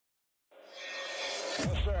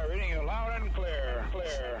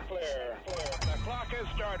The clock has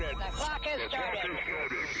started. The clock has started.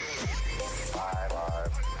 5,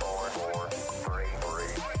 4, 3,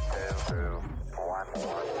 2, 1.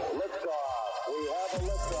 Liftoff. We have a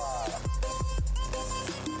liftoff.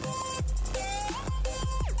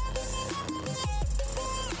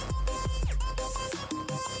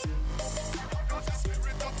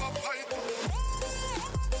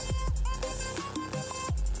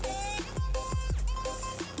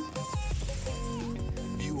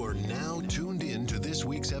 You are now tuned in to this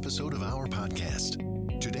week's episode of our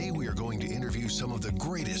podcast. Today we are going to interview some of the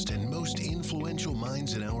greatest and most influential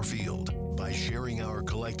minds in our field. By sharing our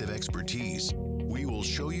collective expertise, we will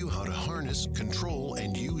show you how to harness, control,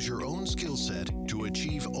 and use your own skill set to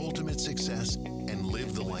achieve ultimate success and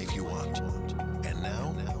live the life you want. And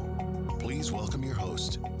now, please welcome your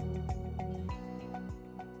host.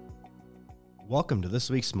 Welcome to this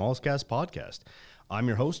week's Smallest Cast podcast. I'm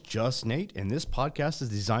your host, Just Nate, and this podcast is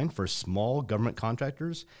designed for small government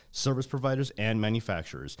contractors, service providers, and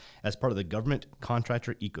manufacturers as part of the government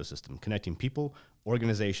contractor ecosystem, connecting people,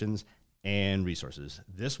 organizations, and resources.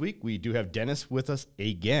 This week, we do have Dennis with us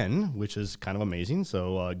again, which is kind of amazing.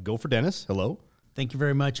 So go for Dennis. Hello. Thank you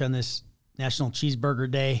very much on this National Cheeseburger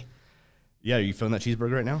Day. Yeah, are you feeling that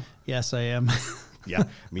cheeseburger right now? Yes, I am. Yeah,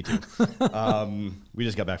 me too. We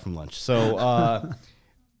just got back from lunch. So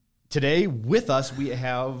today with us, we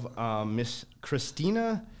have Miss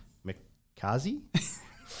Christina McCausey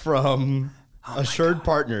from Assured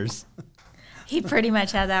Partners. He pretty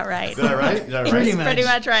much had that right. Is that right? Is that right? Pretty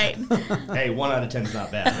much right. Hey, 1 out of 10 is not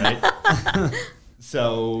bad, right?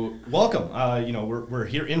 So welcome. We're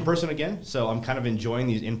here in person again. So I'm kind of enjoying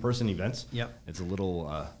these in-person events. Yep. It's a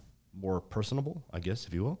little more personable, I guess,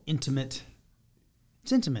 if you will. Intimate.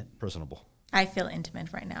 It's intimate. Personable. I feel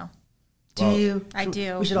intimate right now. Do you? I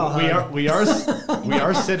do. We should all hug. We are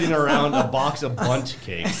sitting around a box of bundt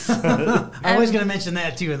cakes. I was going to mention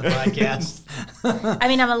that too in the podcast. I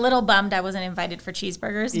mean, I'm a little bummed I wasn't invited for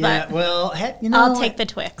cheeseburgers, Yeah, but well, I'll take the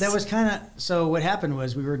Twix. That was kind of, so what happened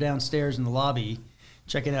was we were downstairs in the lobby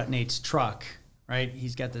checking out Nate's truck, right?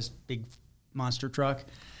 He's got this big monster truck.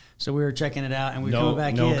 So we were checking it out and we come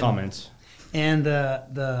back in. No comments. And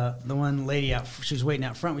the one lady she was waiting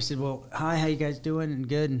out front. We said, "Well, hi, how you guys doing?" And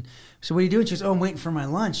good. And so, what are you doing? She goes, "Oh, I'm waiting for my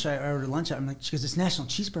lunch. I ordered lunch out." I'm like, she goes, "It's National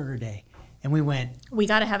Cheeseburger Day," and we went, we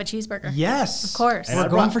got to have a cheeseburger. "Yes, Of course." And we're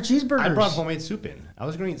going for cheeseburgers. I brought homemade soup in. I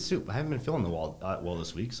was going to eat soup. I haven't been feeling the well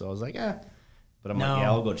this week, so I was like, But I'm like,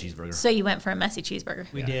 I'll go cheeseburger. So you went for a messy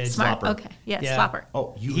cheeseburger. We did. Smart. Slopper. Okay. Yeah, Yeah. slopper.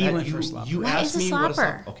 Oh, He went for slopper. You What asked is a me what a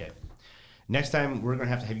slopper? slopper. Okay. Next time, we're going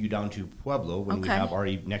to have you down to Pueblo when we Okay. have our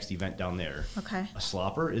next event down there. Okay. A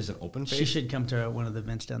slopper is an open face. She should come to one of the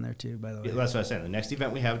events down there too. By the way, Yeah, that's what I said. The next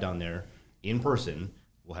event we have down there, in person,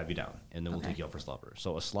 we'll have you down, and then we'll Okay. take you out for slopper.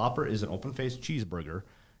 So a slopper is an open-faced cheeseburger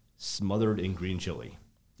smothered in green chili.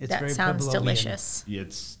 it's That very sounds Pueblovian. delicious.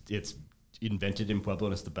 It's invented in Pueblo,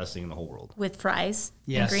 and it's the best thing in the whole world. With fries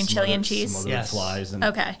Yes. and green chili and cheese. Smothered Yes. flies and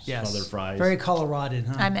Okay. Yes, smothered fries. Very Coloradan,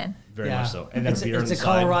 huh? I'm in. Very much so. And then it's beer on it's the a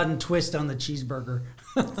side. Coloradan twist on the cheeseburger.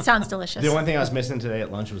 Sounds delicious. The only thing I was missing today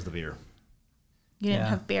at lunch was the beer. You didn't Yeah.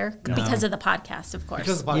 have beer? No. because of the podcast, of course.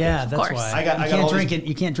 Because of the podcast. Yeah, Of that's course. why. I got you all can't these- drink it.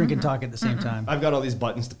 You can't drink and Mm-hmm. talk at the same time. I've got all these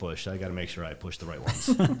buttons to push. I got to make sure I push the right ones.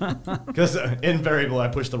 Because invariably, I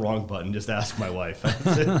push the wrong button. Just ask my wife.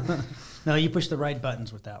 No, you push the right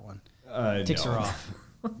buttons with that one. Ticks no. her off.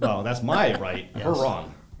 No, that's my right. Yes. Her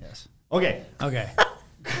wrong. Yes. Okay. Okay.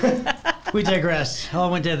 We digress. All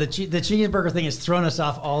I went to the cheeseburger thing has thrown us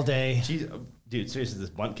off all day. Dude, seriously, this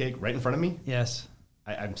bundt cake right in front of me, Yes.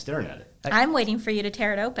 I'm staring at it. I'm waiting for you to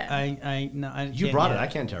tear it open. I You can't brought it. yet. I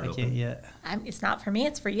can't tear it I open. can't yet. It's not for me.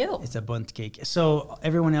 It's for you. It's a bundt cake. So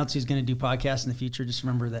everyone else who's going to do podcasts in the future, just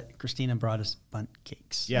remember that Christina brought us bundt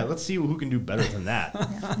cakes. Yeah, let's see who can do better than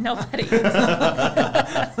that. Nobody.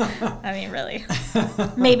 I mean, really.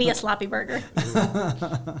 Maybe a sloppy burger.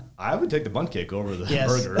 I would take the bundt cake over the Yes.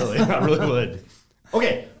 burger, really. I really would.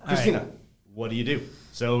 Okay, Christina, what do you do?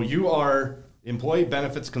 So you are Employee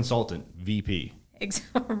Benefits Consultant, VP.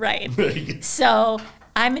 Right. So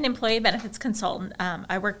I'm an employee benefits consultant.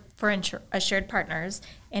 I work for Assured Partners,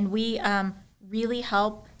 and we really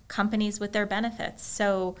help companies with their benefits.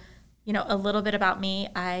 So, a little bit about me.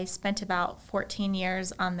 I spent about 14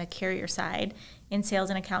 years on the carrier side in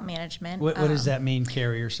sales and account management. What does that mean,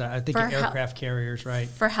 carrier side? I think for of aircraft carriers, right?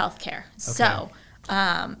 For healthcare. So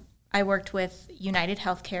I worked with United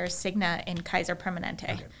Healthcare, Cigna, and Kaiser Permanente.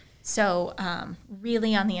 Okay. So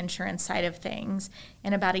really on the insurance side of things.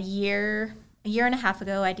 And about a year and a half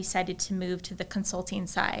ago, I decided to move to the consulting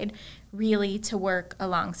side, really to work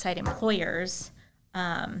alongside employers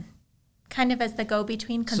kind of as the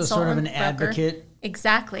go-between So consultant. sort of an broker. advocate.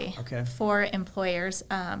 Exactly. Okay. For employers.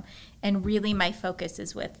 And really my focus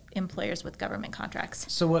is with employers with government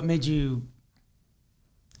contracts. So what made you?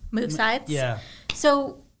 Move sides? Yeah.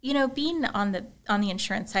 So, being on the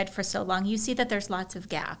insurance side for so long, you see that there's lots of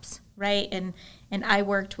gaps, right? And I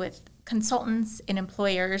worked with consultants and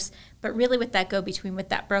employers, but really with that go-between, with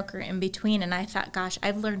that broker in between. And I thought, gosh,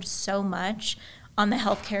 I've learned so much on the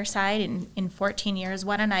healthcare side in 14 years.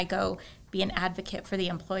 Why don't I go be an advocate for the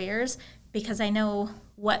employers? Because I know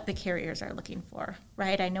what the carriers are looking for,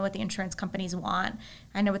 right? I know what the insurance companies want.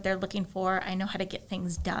 I know what they're looking for. I know how to get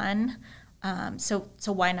things done. So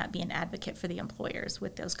why not be an advocate for the employers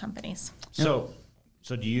with those companies? So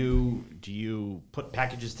do you put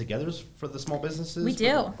packages together for the small businesses? We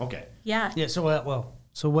do. Okay. Yeah. Yeah. So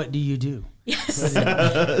so what do you do?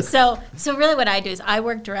 Yes. So really what I do is I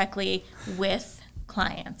work directly with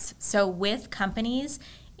clients. So with companies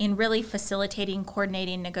in really facilitating,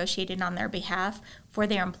 coordinating, negotiating on their behalf for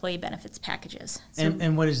their employee benefits packages. So,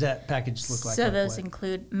 And what does that package look like? so Like those what?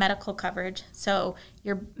 include medical coverage. So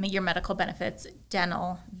your medical benefits,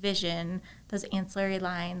 dental, vision, those ancillary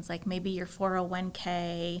lines like maybe your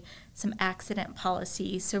 401k, some accident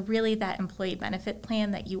policy. So really that employee benefit plan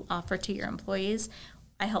that you offer to your employees,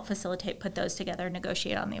 I help facilitate, put those together,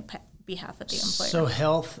 negotiate on the behalf of the employer. So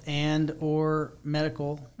health and or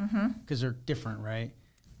medical, because they're different, right?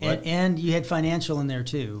 What? And you had financial in there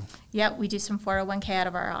too. Yeah, we do some 401k out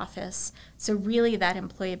of our office. So really that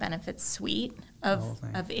employee benefits suite whole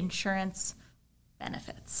thing. of insurance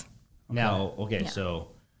benefits. Now, okay, Yeah. so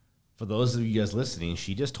for those of you guys listening,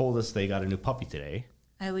 she just told us they got a new puppy today.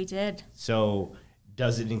 Oh, we did. So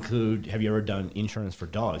does it include, have you ever done insurance for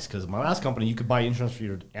dogs? Because my last company, you could buy insurance for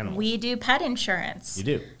your animals. We do pet insurance. You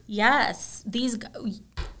do? Yes. These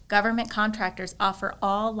government contractors offer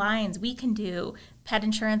all lines. We can do pet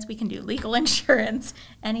insurance. We can do legal insurance.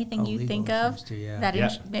 Anything you legal think of insurance too, yeah. that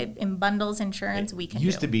Yeah. in bundles insurance, we can It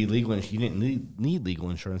used do. to be legal insurance. You didn't need legal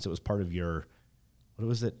insurance. It was part of your, what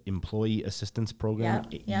was it, Employee Assistance Program,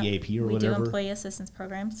 Yeah, EAP or we whatever. do employee assistance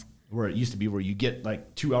programs. Where it used to be where you get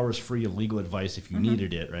like 2 hours free of legal advice if you Mm-hmm.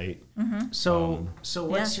 needed it, right? So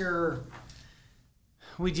what's Yeah. your?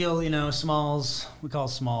 We deal, smalls. We call it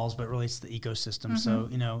smalls, but really it's the ecosystem.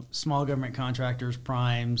 So small government contractors,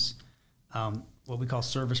 primes, what we call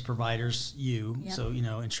service providers. Yep. So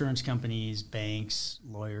insurance companies, banks,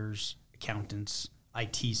 lawyers, accountants,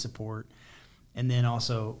 IT support, and then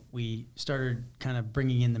also we started kind of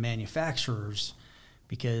bringing in the manufacturers.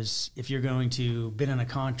 Because if you're going to bid on a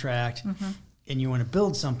contract and you want to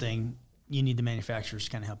build something, you need the manufacturers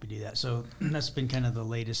to kind of help you do that. So that's been kind of the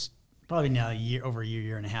latest, probably now over a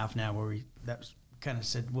year and a half now, where that kind of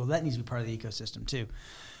said, well, that needs to be part of the ecosystem too.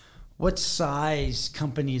 What size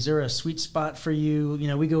company, is there a sweet spot for you?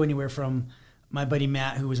 We go anywhere from my buddy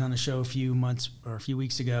Matt, who was on the show a few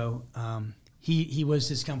weeks ago. He was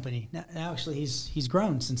his company. Now actually, he's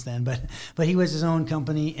grown since then, but he was his own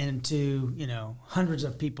company, and to hundreds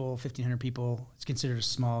of people, 1,500 people. It's considered a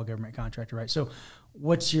small government contractor, right? So,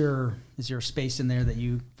 is there a space in there that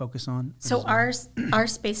you focus on? So our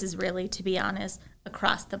space is really, to be honest,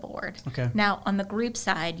 across the board. Okay. Now on the group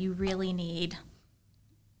side, you really need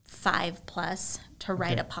 5+ to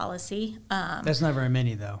write a policy. That's not very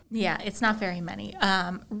many though. Yeah, it's not very many.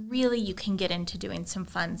 Really, you can get into doing some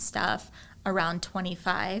fun stuff around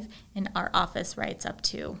 25, and our office writes up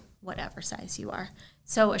to whatever size you are.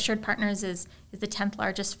 So Assured Partners is the 10th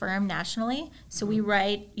largest firm nationally. So we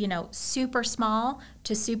write, super small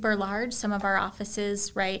to super large. Some of our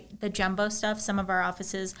offices write the jumbo stuff. Some of our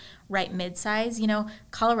offices write mid-size.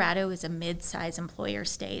 Colorado is a mid-size employer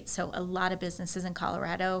state. So a lot of businesses in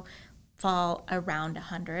Colorado fall around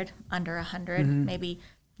 100, under 100, maybe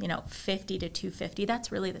 50 to 250.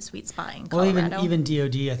 That's really the sweet spot in Colorado. Well, even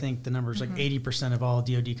DOD, I think the number is like 80% of all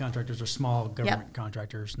DOD contractors are small government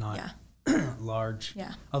contractors, not large.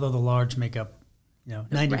 Yeah. Although the large make up,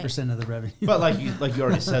 90% of the revenue. But like you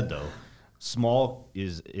already said though, small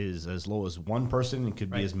is as low as one person and could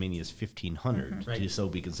be Right. as many as 1,500 Right. to still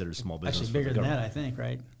be considered small business. Actually, for the bigger than that, government. I think,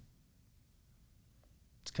 right?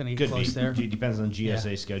 It's kind of Could close be. there. It depends on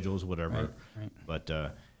GSA Yeah. schedules, whatever. Right. But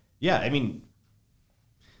yeah, I mean,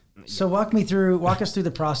 So walk us through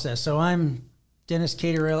the process. So I'm Dennis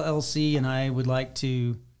Cater LLC, and I would like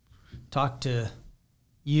to talk to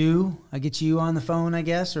you. I get you on the phone, I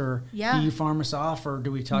guess, or Yeah. do you farm us off, or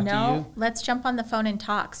do we talk to you? Let's jump on the phone and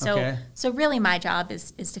talk. So, Okay. so really, my job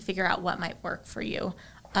is to figure out what might work for you.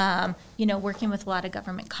 Working with a lot of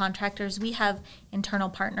government contractors, we have internal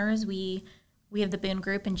partners. We have the Boone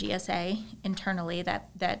Group and GSA internally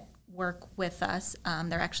that work with us.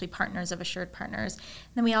 They're actually partners of Assured Partners.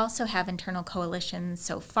 And then we also have internal coalitions,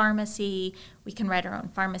 so pharmacy, we can write our own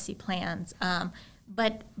pharmacy plans.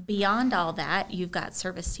 But beyond all that, you've got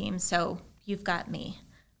service teams, so you've got me.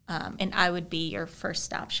 And I would be your first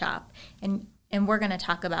stop shop. And we're going to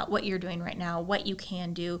talk about what you're doing right now, what you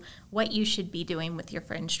can do, what you should be doing with your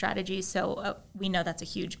fringe strategy. So we know that's a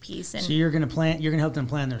huge piece. And so you're going to help them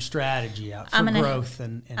plan their strategy out for growth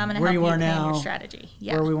and where you are now, your strategy.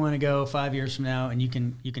 Yeah. where we want to go 5 years from now, and you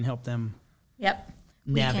can help them. Yep.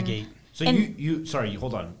 Navigate. So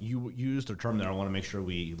hold on. You used a term there. I want to make sure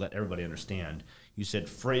we let everybody understand. You said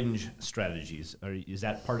fringe strategies. Is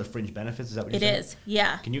that part of fringe benefits? Is that what you said? It is,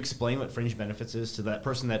 yeah. Can you explain what fringe benefits is to that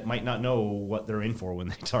person that might not know what they're in for when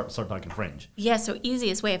they start talking fringe? Yeah, so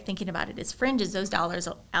easiest way of thinking about it is fringe is those dollars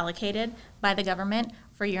allocated by the government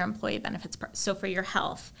for your employee benefits. So for your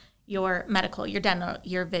health, your medical, your dental,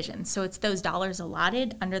 your vision. So it's those dollars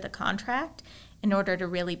allotted under the contract in order to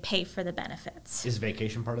really pay for the benefits. Is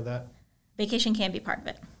vacation part of that? Vacation can be part of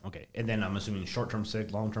it. Okay. And then I'm assuming short-term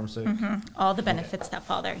sick, long-term sick? All the benefits that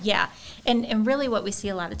fall there. Yeah. And really what we see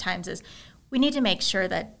a lot of times is we need to make sure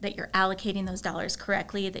that you're allocating those dollars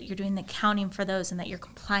correctly, that you're doing the accounting for those, and that your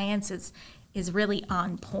compliance is really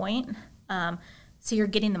on point. So you're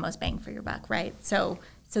getting the most bang for your buck, right? So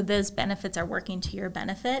those benefits are working to your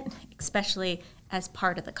benefit, especially as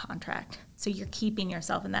part of the contract. So you're keeping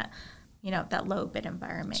yourself in that, that low bid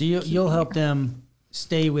environment. So you'll help them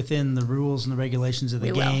stay within the rules and the regulations of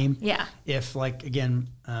the game. Yeah. If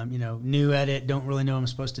new at it, don't really know what I'm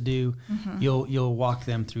supposed to do, you'll walk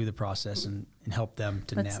them through the process and help them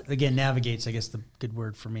to navigate's, I guess, the good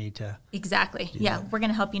word for me to. Exactly. Yeah. That. We're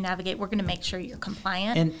going to help you navigate. We're going to make sure you're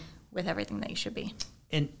compliant with everything that you should be.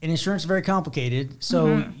 And insurance is very complicated.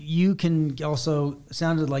 So you can also,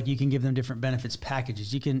 sounded like you can give them different benefits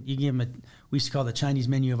packages. You give them we used to call the Chinese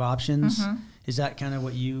menu of options. Is that kind of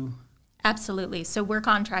what you? Absolutely. So we're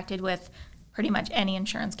contracted with pretty much any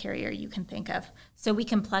insurance carrier you can think of. So we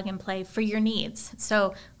can plug and play for your needs.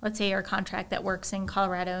 So let's say you're a contract that works in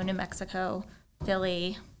Colorado, New Mexico,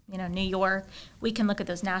 Philly, New York. We can look at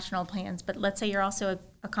those national plans. But let's say you're also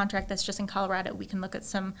a contract that's just in Colorado. We can look at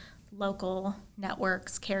some local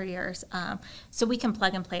networks, carriers. So we can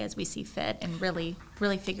plug and play as we see fit and really,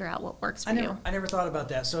 really figure out what works for you. I never thought about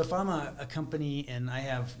that. So if I'm a company and I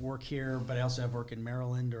have work here, but I also have work in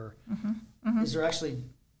Maryland, or is there actually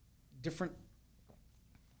different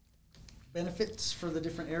benefits for the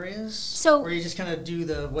different areas? Or you just kind of do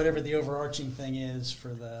whatever the overarching thing is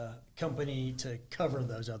for the company to cover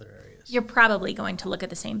those other areas? You're probably going to look at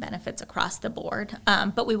the same benefits across the board,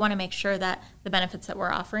 but we want to make sure that the benefits that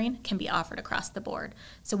we're offering can be offered across the board.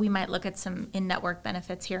 So we might look at some in-network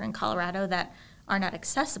benefits here in Colorado that are not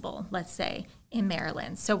accessible, let's say, in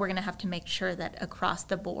Maryland. So we're going to have to make sure that across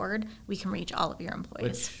the board we can reach all of your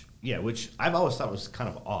employees. Which I've always thought was kind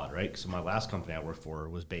of odd, right? Because my last company I worked for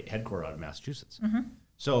was headquartered out of Massachusetts.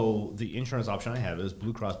 So the insurance option I had was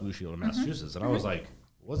Blue Cross Blue Shield in Massachusetts. And I was like,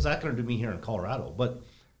 what's that going to do me here in Colorado? But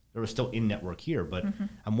there was still in-network here. But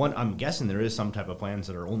I'm guessing there is some type of plans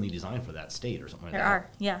that are only designed for that state or something like that. There are,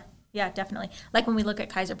 yeah. Yeah, definitely. Like when we look at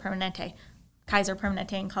Kaiser Permanente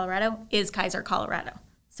in Colorado is Kaiser Colorado.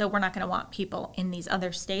 So we're not going to want people in these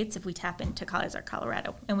other states if we tap into Kaiser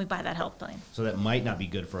Colorado and we buy that health plan. So that might not be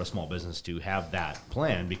good for a small business to have that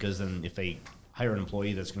plan, because then if they hire an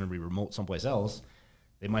employee that's going to be remote someplace else,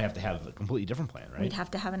 they might have to have a completely different plan, right? We'd have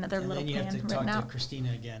to have another little plan written out. And then you have to talk to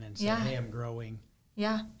Christina again and say, hey, I'm growing.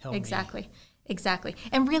 Yeah, exactly. Exactly.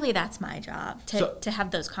 And really that's my job, to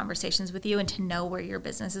have those conversations with you and to know where your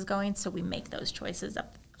business is going so we make those choices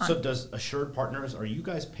up. So does Assured Partners, are you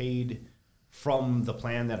guys paid from the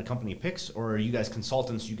plan that a company picks, or are you guys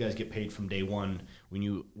consultants? You guys get paid from day one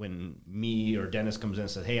when me or Dennis comes in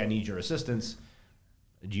and says, hey, I need your assistance.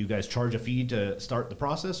 Do you guys charge a fee to start the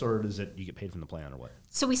process, or does it you get paid from the plan, or what?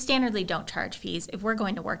 So we standardly don't charge fees if we're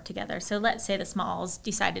going to work together. So let's say the Smalls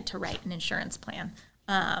decided to write an insurance plan.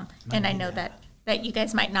 And I know that you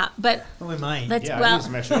guys might not, but we might. I need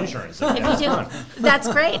some extra insurance. If you do,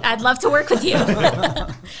 that's great. I'd love to work with you.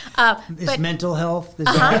 Is mental health? We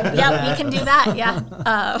can do that.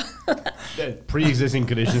 Yeah. Pre-existing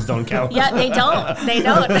conditions don't count. Yeah, they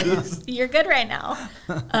don't. You're good right now.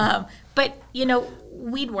 But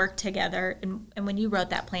we'd work together, and when you wrote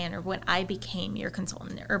that plan, or when I became your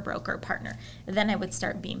consultant or broker partner, then I would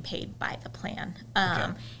start being paid by the plan.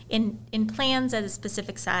 In plans at a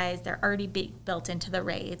specific size, they're already built into the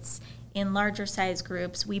rates. In larger size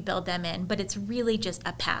groups, we build them in, but it's really just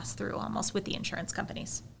a pass-through almost with the insurance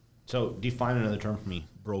companies. So define another term for me,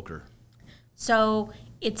 broker. So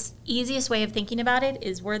it's easiest way of thinking about it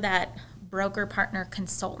is we're that broker partner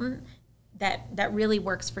consultant that really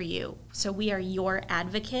works for you. So we are your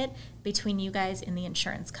advocate between you guys and the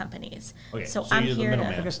insurance companies. Okay, so so I'm you're the here to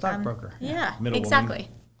middleman. Like a stockbroker. yeah, Middlewoman. exactly.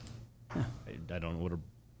 I don't know what a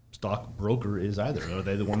stock broker is either. Are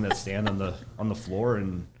they the one that stand on the floor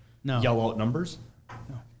and No. yell out numbers?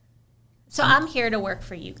 So I'm here to work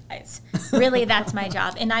for you guys. Really, that's my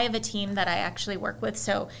job. And I have a team that I actually work with.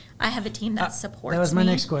 So I have a team that supports me. That was my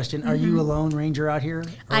next question. Are you a lone ranger out here? Or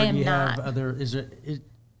I am do you not. have other, is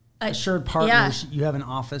Assured Partners, you have an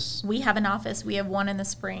office? We have an office. We have one in the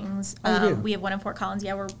Springs. Oh, you do? We have one in Fort Collins.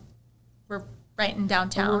 Yeah, we're right in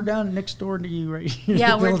downtown. We're down next door to you, right here.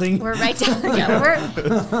 Yeah, the we're building. right down.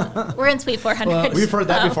 Yeah, we're in Suite 400. We've heard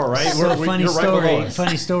that before, right? So funny you're right below story. us.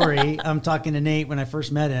 Funny story. I'm talking to Nate when I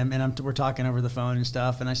first met him, and we're talking over the phone and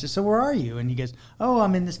stuff. And I said, "So where are you?" And he goes, "Oh,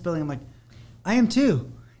 I'm in this building." I'm like, "I am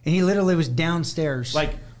too." And he literally was downstairs.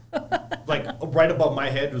 Like right above my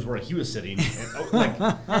head was where he was sitting. And, like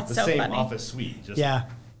the so same funny. office suite. Just, yeah,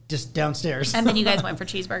 just downstairs. And then you guys went for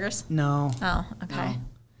cheeseburgers. No, Oh, okay.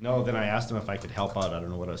 No, then I asked him if I could help out. I don't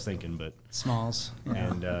know what I was thinking, but Smalls. Yeah.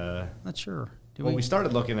 and Not sure. Did well, we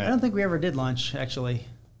started looking I don't at. think we ever did lunch, actually.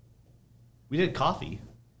 We did coffee,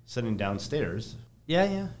 sitting downstairs.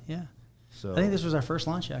 Yeah. So I think this was our first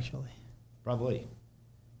lunch, actually. probably.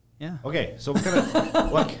 Yeah. Okay, so we're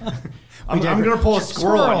gonna look. I'm gonna pull a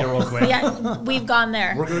squirrel on you real quick. Yeah, we've gone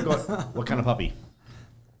there. We're gonna go. What kind of puppy?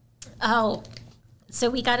 Oh, so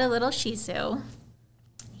we got a little Shih Tzu.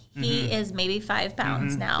 He is maybe 5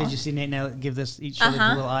 pounds now. Did you see Nate now give this each other the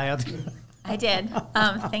little eye out? I did.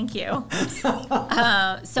 Thank you.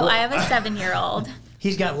 So I have a 7-year-old.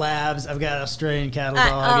 He's got labs. I've got Australian cattle Uh,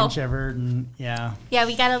 dog oh. and shepherd, and yeah. Yeah,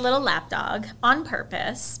 we got a little lap dog on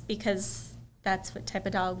purpose because that's what type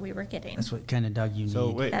of dog we were getting. That's what kind of dog you need. So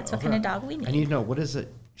wait, That's what hold kind of on. dog we I need need. to know what is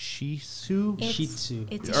it? Shih Tzu? Shih Tzu.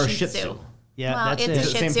 It's Or a Shih Shih Tzu. Tzu. Yeah, Well, that's it's it. a Is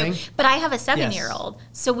it the Shih same Tzu, thing? but I have a 7-year-old,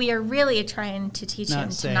 so we are really trying to teach Not him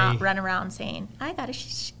to say- not run around saying, "I got a Shih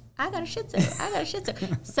Tzu, I got a Shih Tzu, I got a Shih Tzu."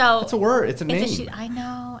 So It's a word. It's a name. it's a Shih. I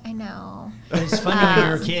know. But it's funny when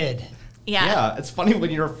you're a kid. Yeah, it's funny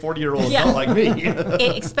when you're a 40-year-old Yeah. adult like me.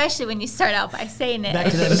 Especially when you start out by saying it.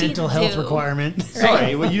 Back to that Shih mental health Tzu. requirement.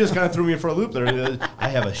 Sorry, well, you just kind of threw me for a loop there. I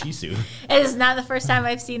have a Shih Tzu. It is not the first time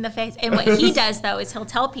I've seen the face. And what he does though is he'll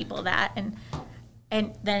tell people that, and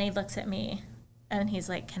then he looks at me, and he's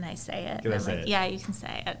like, "Can I say it?" Can and I I'm say like, it? "Yeah, you can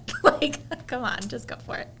say it." Like, come on, just go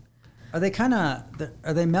for it. Are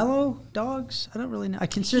they mellow dogs? I don't really know. I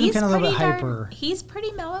consider them kind of a little bit hyper. He's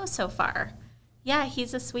pretty mellow so far. Yeah,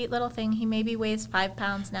 he's a sweet little thing. He maybe weighs 5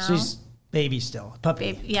 pounds now. So he's baby still,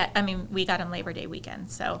 puppy. Babe, yeah, I mean, we got him Labor Day weekend,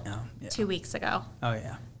 so Oh, yeah. 2 weeks ago. Oh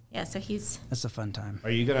yeah, Yeah, so he's that's a fun time. Are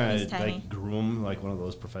you gonna He's tiny. like groom like one of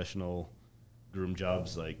those professional groom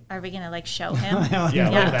jobs? Like Are we gonna like show him? yeah, like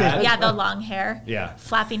that. Yeah, the long hair. Yeah.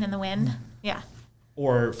 Flapping in the wind. Yeah.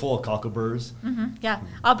 Or full of cockleburrs. Yeah.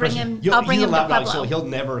 I'll bring him He's I'll bring a him to lap dog, Pueblo. so he'll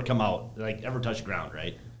never come out, like ever touch ground,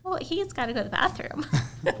 right? Well, he's got to go to the bathroom.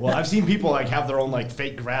 Well, I've seen people like have their own like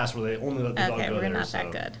fake grass where they only let the dog Okay, go we're there. not so.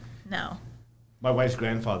 that good. No. My wife's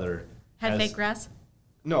grandfather Had has- fake grass?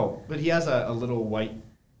 No, but he has a little white.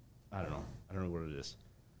 I don't know what it is,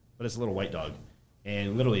 but it's a little white dog,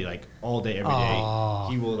 and literally like all day, every day,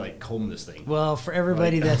 he will like comb this thing. Well, for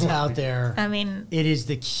everybody that's out there, I mean, it is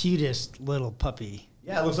the cutest little puppy.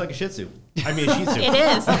 Yeah, it looks like a Shih Tzu. I mean, a Shih Tzu. it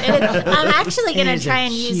is. I'm actually going It to is try a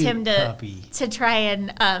and use cute him puppy. to try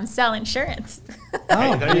and sell insurance.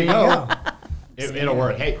 Oh, there you go. It'll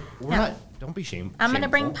work. Hey, we're not. Don't be shameful. I'm going to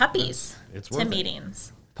bring puppies It's to worth it.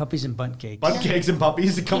 meetings. Puppies and bunt cakes. Bunt cakes and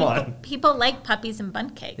puppies. Come on. People like puppies and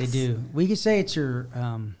bunt cakes. They do. We could say it's your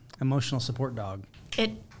emotional support dog.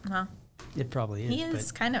 Well, It probably is. he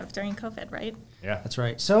is But kind of during COVID, right? Yeah. that's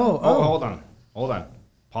right. So, Oh, hold on.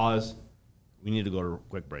 Pause. We need to go to a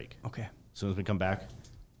quick break. okay, As soon as we come back,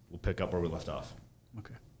 we'll pick up where we left off.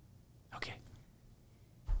 okay.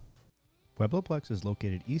 Puebloplex is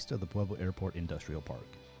located east of the Pueblo Airport Industrial Park.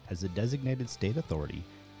 As a designated state authority,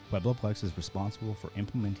 Puebloplex is responsible for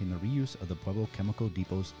implementing the reuse of the Pueblo Chemical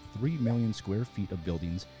Depot's 3 million square feet of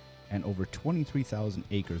buildings and over 23,000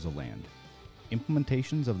 acres of land.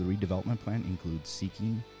 Implementations of the redevelopment plan include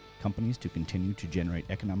seeking companies to continue to generate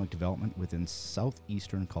economic development within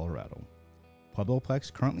southeastern Colorado.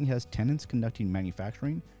 Puebloplex currently has tenants conducting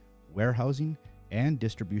manufacturing, warehousing, and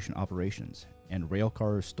distribution operations, and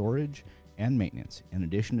railcar storage and maintenance, in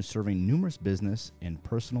addition to serving numerous business and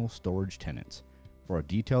personal storage tenants. For a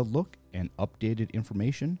detailed look and updated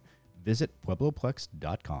information, visit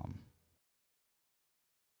puebloplex.com.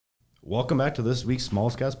 Welcome back to this week's Small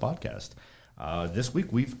Scats podcast. This week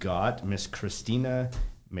we've got Miss Christina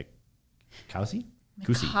McCausey.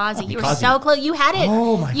 Kusi. Kazi. You were Kazi. so close. You had it.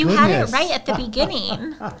 Oh, my You had goodness. it right at the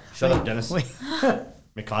beginning. Shut up, Dennis.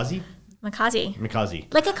 Mikazi? Makazi.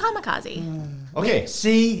 Mikazi. Like a kamikaze. Okay.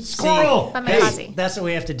 See, Squirrel! But Hey, Makazi. that's what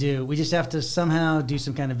we have to do. We just have to somehow do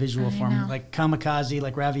some kind of visual I form, know. like kamikaze,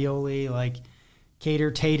 like ravioli, like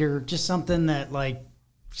cater tater, just something that like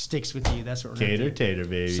sticks with you. That's what we're gonna Tater, do. tater,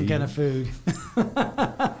 baby. Some kind of food.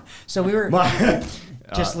 So we were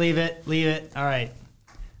just leave it. All right.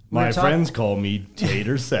 We're My gonna talk- friends call me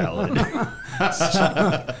tater salad.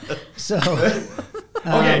 So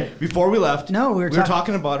Okay, before we left, no, we were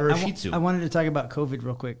talking about her I wa- Shih Tzu. I wanted to talk about COVID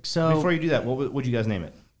real quick. So Before you do that, what would you guys name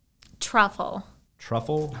it? Truffle.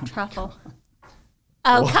 Truffle? Truffle.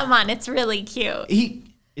 Oh, come on. It's really cute.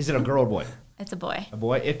 Is it a girl or boy? It's a boy. A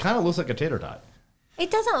boy? It kind of looks like a tater tot. It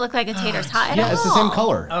doesn't look like a tater tot at all. Yeah, it's the same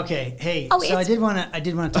color. okay, hey, Oh, so I it's- did want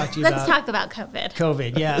to talk to you Let's about talk about COVID.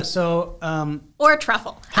 COVID. Yeah. So Or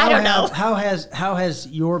truffle. I don't know. How has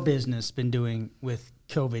your business been doing with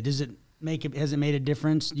COVID? Has it made a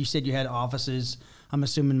difference? You said you had offices. I'm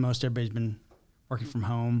assuming most everybody's been working from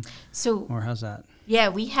home, So, or how's that? yeah,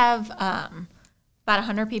 we have about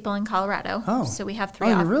 100 people in Colorado. Oh. So we have 3 Oh,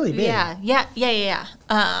 you're off- really big. Yeah.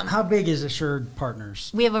 How big is Assured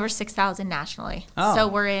Partners? We have over 6,000 nationally. Oh. So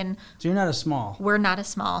we're not a small. we're not a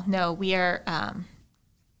small. No, we are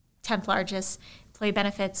 10th largest. Employee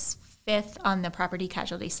benefits 5th on the property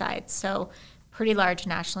casualty side. So pretty large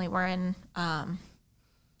nationally. We're in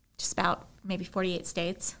just about maybe 48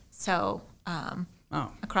 states. So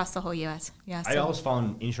across the whole U.S. Yeah. I So always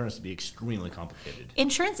found insurance to be extremely complicated.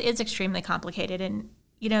 insurance is extremely complicated, and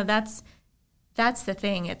that's the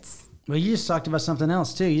thing. It's Well, you just talked about something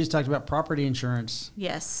else too. You just talked about property insurance.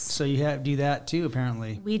 yes. So you do that too,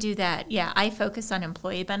 apparently. We do that. Yeah, I focus on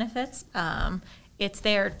employee benefits. It's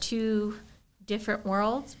there 2 different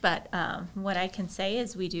worlds, but what I can say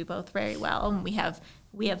is we do both very well, and we have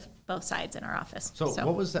both sides in our office. So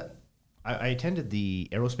what was that? I attended the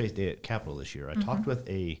Aerospace Day at Capitol this year. I talked with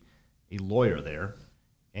a lawyer there,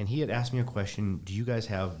 and he had asked me a question, do you guys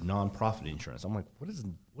have nonprofit insurance? I'm like, what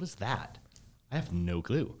is that? I have no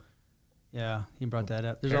clue. Yeah, he brought that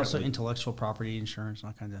up. There's also Apparently. intellectual property insurance and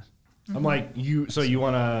all kinds of. I'm like, you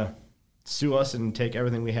want to sue us and take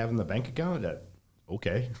everything we have in the bank account?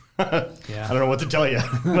 Okay. Yeah. I don't know what to tell you,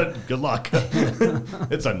 but good luck.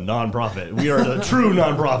 It's a nonprofit. We are a true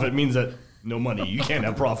nonprofit. Means that no money. You can't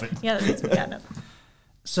have profit. Yeah, that's what kind of.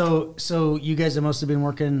 So you guys have mostly been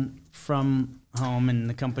working from home, and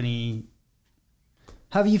the company.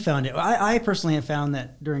 How have you found it? I personally have found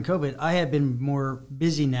that during COVID, I have been more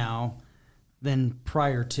busy now than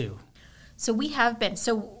prior to. So we have been.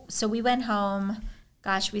 So we went home.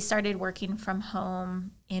 Gosh, we started working from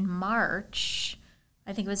home in March.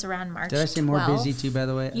 I think it was around March. Did I say more 12th. busy too? By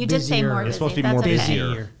the way, You did say more busy. It's supposed to be That's more okay.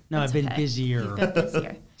 busier. No, That's I've been okay. busier. You've been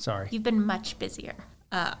busier. Sorry, You've been much busier.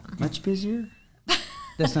 much busier.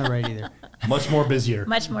 That's not right either. Much more busier.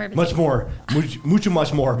 Much more busy. Much more.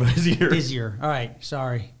 Much more busier. Busier. All right.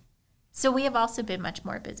 Sorry. So we have also been much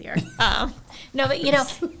more busier. No,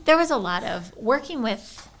 but there was a lot of working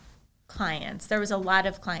with clients. There was a lot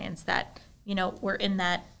of clients that were in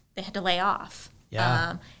that they had to lay off.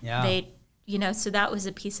 Yeah. Yeah. They, so that was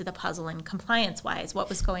a piece of the puzzle. And compliance-wise, what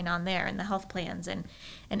was going on there, and the health plans, and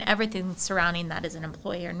everything surrounding that as an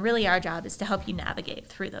employer. And really, our job is to help you navigate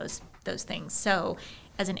through those things. So,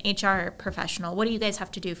 as an HR professional, what do you guys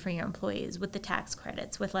have to do for your employees with the tax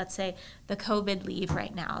credits, with, let's say, the COVID leave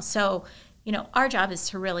right now? So, our job is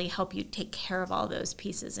to really help you take care of all those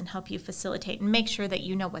pieces and help you facilitate and make sure that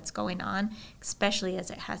you know what's going on, especially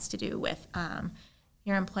as it has to do with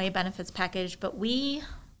your employee benefits package. But we,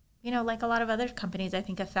 like a lot of other companies, I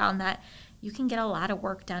think have found that you can get a lot of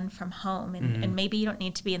work done from home, and maybe you don't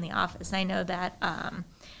need to be in the office. I know that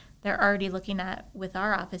they're already looking at, with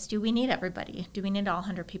our office, do we need everybody? Do we need all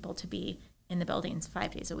 100 people to be in the buildings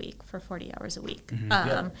 5 days a week for 40 hours a week?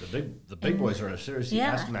 Yeah, the big boys are seriously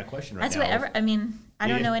yeah. asking that question right That's now. I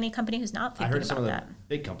don't Yeah. know any company who's not I thinking heard some about of that. the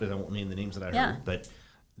big companies, I won't name the names that I Yeah. heard, but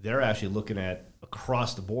they're actually looking at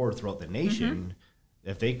across the board throughout the nation. Mm-hmm.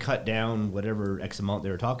 If they cut down whatever X amount they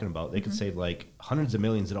were talking about, they could save like hundreds of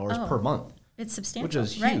millions of dollars Oh. per month, It's substantial. which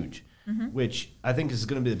is right. huge. Which I think is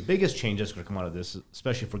going to be the biggest change that's going to come out of this,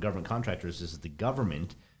 especially for government contractors, is the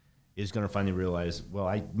government is going to finally realize,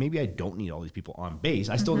 well, maybe I don't need all these people on base.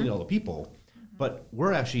 I still need all the people. But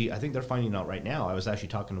I think they're finding out right now. I was actually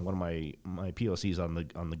talking to one of my POCs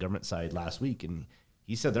on the government side last week, and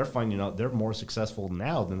he said they're finding out they're more successful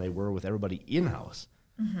now than they were with everybody in-house.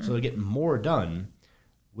 So they're getting more done,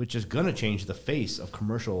 which is going to change the face of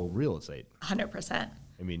commercial real estate. 100%.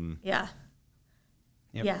 I mean, Yeah.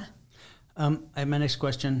 Yep. Yeah. I have my next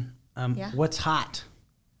question. Yeah. What's hot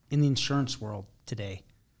in the insurance world today?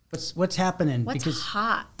 What's happening? What's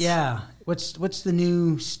hot? Yeah. What's the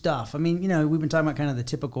new stuff? I mean, we've been talking about kind of the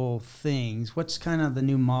typical things. What's kind of the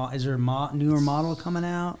new Is there a newer model coming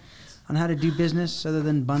out on how to do business other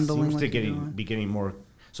than bundling? Seems to be getting more.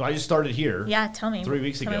 So I just started here. Yeah, tell me. 3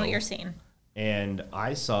 weeks ago. Tell me what you're seeing. And I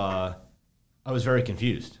was very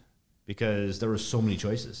confused because there were so many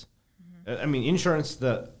choices. I mean, insurance,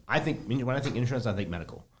 when I think insurance, I think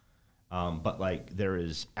medical. But like there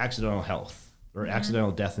is accidental health or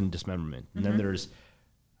accidental death and dismemberment. And then there's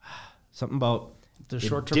something about the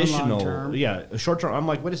short-term and long-term. Yeah, short-term. I'm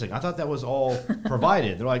like, wait a second. I thought that was all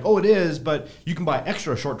provided. They're like, oh, it is, but you can buy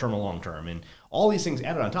extra short-term and long-term. And all these things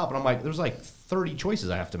added on top. And I'm like, there's like 30 choices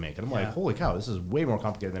I have to make. And I'm like, holy cow, this is way more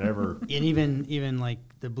complicated than ever. And even like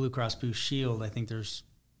the Blue Cross Blue Shield, I think there's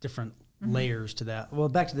different layers to that. Well,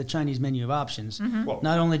 back to the Chinese menu of options. Well,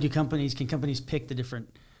 Not only can companies pick the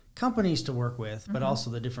different companies to work with, but also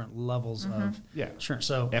the different levels of insurance.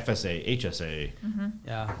 So FSA, HSA,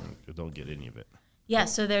 yeah, don't get any of it. Yeah,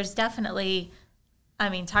 so there's definitely,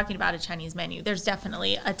 talking about a Chinese menu, there's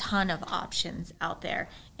definitely a ton of options out there.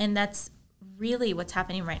 And that's really what's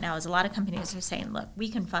happening right now is a lot of companies are saying, look, we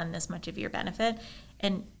can fund this much of your benefit.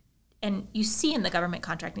 And you see in the government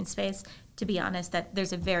contracting space, to be honest, that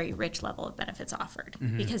there's a very rich level of benefits offered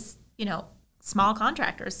because, small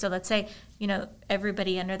contractors. So let's say,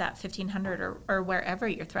 everybody under that 1,500 or wherever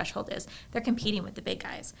your threshold is, they're competing with the big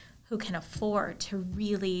guys who can afford to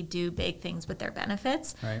really do big things with their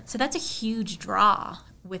benefits. Right. So that's a huge draw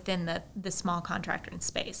within the small contractor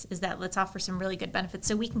space is that let's offer some really good benefits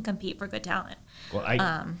so we can compete for good talent. Well,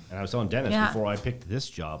 and I was telling Dennis before I picked this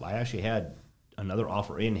job, I actually had another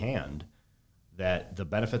offer in hand that the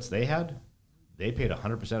benefits they paid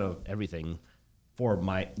 100% of everything for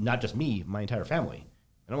not just me, my entire family.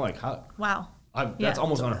 And I'm like, how? Wow. That's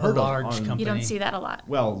almost unheard of. Large company. You don't see that a lot.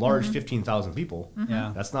 Well, large 15,000 people.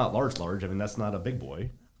 Yeah. That's not large. I mean, that's not a big boy.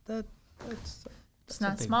 It's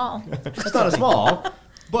not small. It's not a small.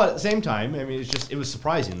 But at the same time, I mean, it was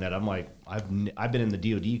surprising that I'm like, I've been in the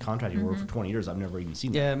DoD contracting world for 20 years. I've never even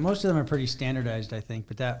seen that. Yeah, most of them are pretty standardized, I think,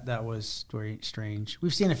 but that was very strange.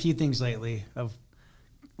 We've seen a few things lately of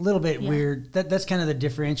a little bit weird. That's kind of the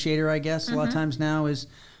differentiator, I guess, a lot of times now is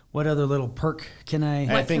what other little perk can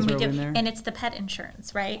I think throw we in there? And it's the pet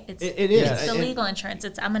insurance, right? It is. It's the legal insurance.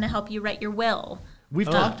 It's I'm going to help you write your will. We've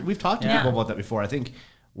talked to Yeah. people about that before. I think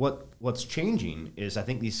what's changing is I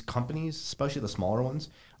think these companies, especially the smaller ones,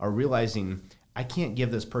 are realizing I can't give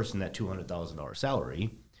this person that $200,000 salary.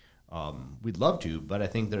 We'd love to, but I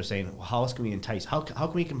think they're saying, well, how else can we entice? How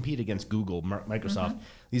can we compete against Google, Microsoft,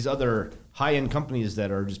 these other high-end companies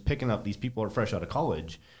that are just picking up these people who are fresh out of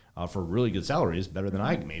college for really good salaries, better than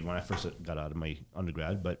I made when I first got out of my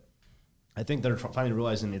undergrad. But I think they're finally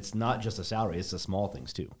realizing it's not just a salary; it's the small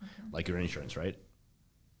things too, like your insurance, right?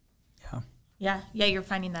 Yeah. Yeah, you're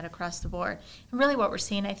finding that across the board. And really what we're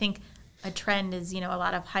seeing, I think, a trend is, a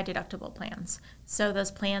lot of high deductible plans. So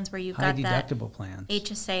those plans where you've High got that deductible plans.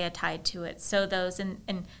 HSA tied to it. So those,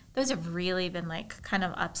 and those have really been like kind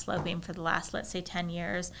of upsloping for the last, let's say 10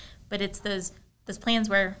 years. But it's those plans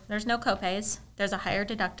where there's no copays, there's a higher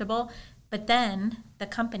deductible, but then the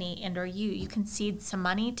company and or you can seed some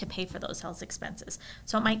money to pay for those health expenses.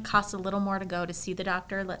 So it might cost a little more to go to see the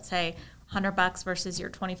doctor, let's say $100 versus your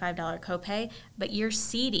 $25 copay, but you're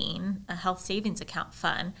seeding a health savings account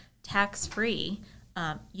fund, tax-free,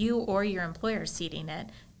 you or your employer seeding it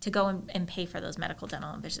to go and pay for those medical,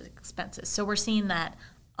 dental, and vision expenses. So we're seeing that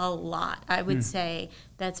a lot. I would say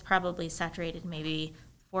that's probably saturated maybe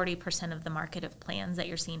 40% of the market of plans that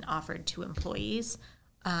you're seeing offered to employees.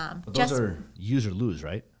 But those are use or lose,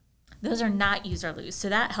 right? Those are not use or lose. So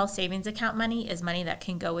that health savings account money is money that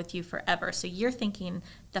can go with you forever. So you're thinking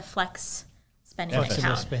the flex spending Flexible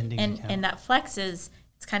account. spending and account. And that flex is,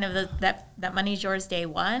 it's kind of that money's yours day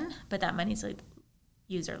one, but that money's like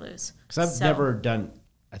use or lose. Because I've never done.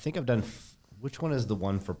 I think I've done. Which one is the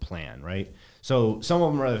one for plan, right? So some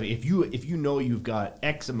of them are if you know you've got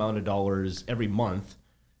X amount of dollars every month,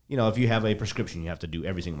 if you have a prescription you have to do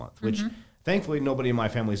every single month, which thankfully nobody in my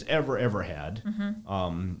family's ever had.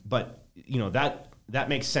 But that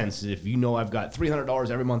makes sense. If I've got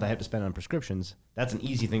 $300 every month I have to spend on prescriptions, that's an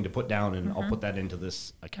easy thing to put down, and I'll put that into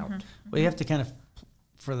this account. Well, you have to kind of,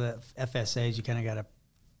 for the FSAs, you kind of got to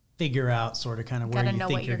figure out sort of kind of where you know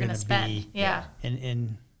think what you're going to spend. be. Yeah. And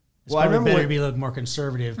it's Well, I probably remember better when- to be a little more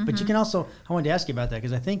conservative. But you can also, I wanted to ask you about that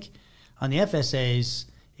because I think on the FSAs,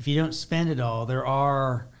 if you don't spend it all,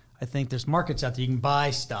 I think there's markets out there. You can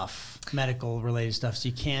buy stuff, medical related stuff, so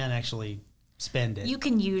you can actually spend it. You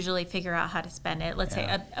can usually figure out how to spend it. Let's say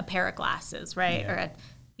a pair of glasses, right? Yeah. Or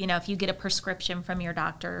if you get a prescription from your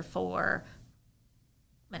doctor for,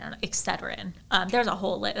 I don't know, Excedrin. There's a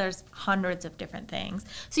whole there's hundreds of different things.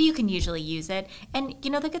 So you can usually use it. And,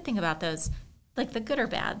 the good thing about those, like the good or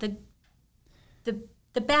bad,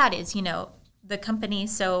 the bad is, the company,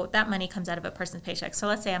 so that money comes out of a person's paycheck. So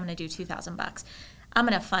let's say I'm going to do $2,000. I'm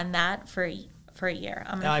going to fund that for a year.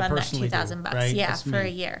 I'm going to fund that $2,000. Right? Yeah, That's for me. a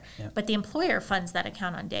year. Yeah. But the employer funds that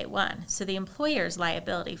account on day one. So the employer's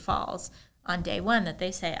liability falls on day one, that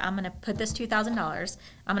they say, I'm going to put this $2,000.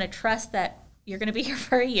 I'm going to trust that you're going to be here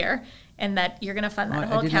for a year and that you're going to fund that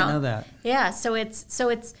whole I did account. not know that. Yeah, so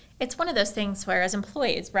it's one of those things where as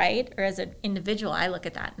employees, right, or as an individual, I look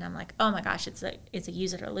at that and I'm like, oh my gosh, it's a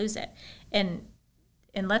use it or lose it. And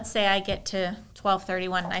let's say I get to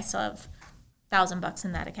 12/31 and I still have $1,000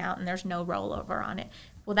 in that account and there's no rollover on it.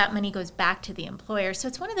 Well, that money goes back to the employer. So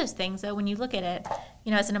it's one of those things, though, when you look at it,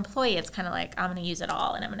 as an employee, it's kind of like, I'm going to use it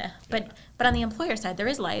all and I'm going to, but on the employer side, there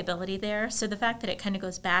is liability there. So the fact that it kind of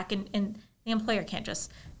goes back and the employer can't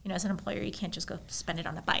just, as an employer, you can't just go spend it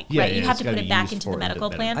on a bike, Yeah, right? You yeah, have it's to put gotta it be back used into for the medical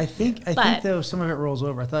the plan. I think though some of it rolls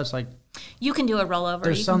over. I thought it's like You can do a rollover.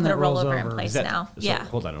 There's You some can put a that rolls rollover in over. place Is that- now. so, Yeah.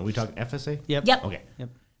 Hold on. Are we talking FSA? Yep. Yep. Okay. Yep.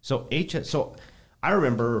 So I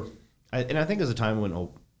remember, and I think there's a time when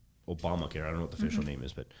Obamacare, I don't know what the official name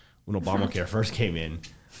is, but when Obamacare first came in,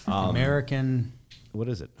 American. what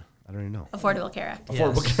is it? I don't even know. Affordable Care Act.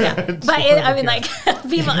 Affordable Yes. Care. Yeah. But I mean, like,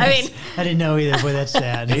 people, I didn't know either. Boy, that's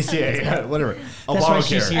sad. ACA, whatever. That's why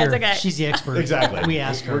she's Obamacare. here. That's okay. She's the expert. Exactly. We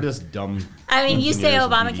asked her. We're just dumb. I mean, you say engineers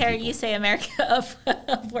and BD Obamacare, people. you say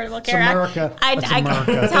Affordable Care Act. America. I That's can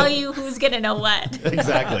America. tell you who's going to know what.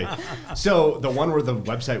 Exactly. So the one where the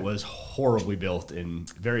website was horribly built and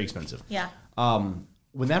very expensive. Yeah.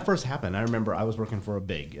 When that first happened, I remember I was working for a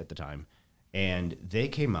big at the time, and they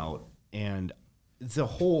came out, and the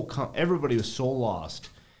whole everybody was so lost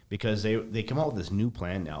because they come out with this new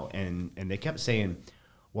plan now, and they kept saying,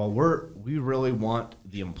 well, we really want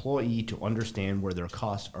the employee to understand where their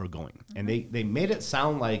costs are going, and they made it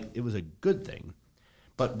sound like it was a good thing,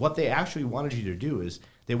 but what they actually wanted you to do is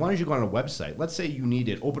they wanted you to go on a website. Let's say you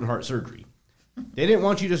needed open heart surgery. They didn't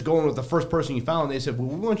want you just going with the first person you found. They said, well,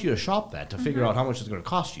 we want you to shop that to figure out how much it's going to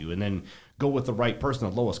cost you and then go with the right person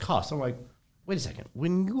at lowest cost. I'm like, wait a second.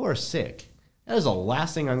 When you are sick, that is the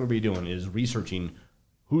last thing I'm going to be doing is researching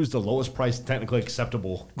who's the lowest price, technically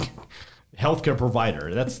acceptable healthcare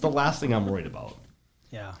provider. That's the last thing I'm worried about.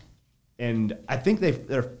 Yeah. And I think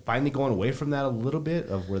they're finally going away from that a little bit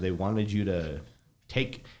of where they wanted you to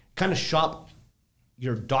kind of shop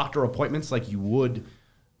your doctor appointments like you would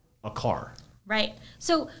a car. Right.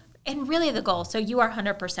 So, and really the goal, so you are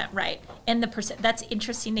 100% right. And that's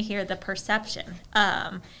interesting to hear the perception,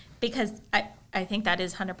 because I think that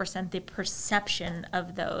is 100% the perception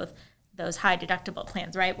of those high deductible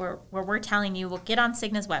plans, right? Where we're telling you, well, get on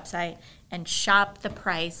Cigna's website and shop the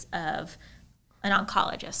price of an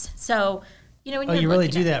oncologist. So, when Oh, you're you really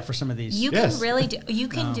looking do at- that for some of these. You Yes. can really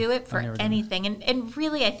do it for never done anything. And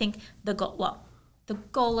really, I think the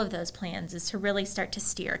goal of those plans is to really start to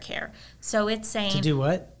steer care. So it's saying To do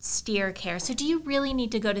what? steer care. So do you really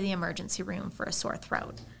need to go to the emergency room for a sore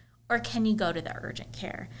throat? Or can you go to the urgent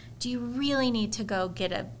care? Do you really need to go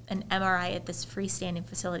get an MRI at this freestanding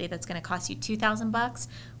facility that's going to cost you $2,000,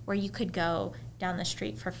 where you could go down the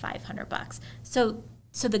street for $500? So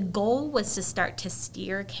the goal was to start to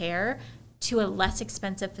steer care to a less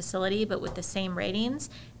expensive facility, but with the same ratings.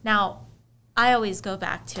 Now, I always go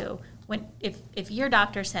back to if your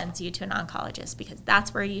doctor sends you to an oncologist because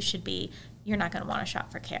that's where you should be, you're not going to want to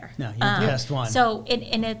shop for care. No, you're the best one. So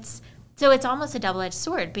it's almost a double-edged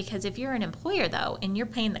sword, because if you're an employer though and you're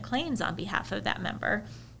paying the claims on behalf of that member,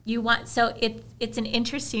 it's an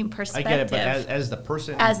interesting I perspective. get it, but as the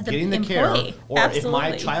person As the getting the employee, care, or if my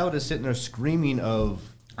absolutely. child is sitting there screaming of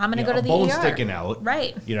I'm gonna go a to the bone ER. sticking out,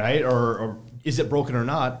 Right. Right, or is it broken or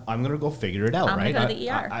not? I'm gonna go figure it out, I'm right? gonna go to the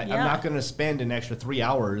ER, I'm yeah. not gonna spend an extra 3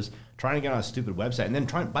 hours trying to get on a stupid website, and then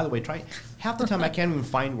try half the time I can't even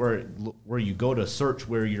find where you go to search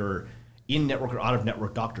where your in-network or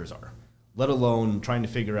out-of-network doctors are, let alone trying to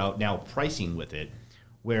figure out now pricing with it,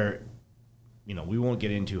 where we won't get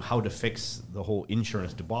into how to fix the whole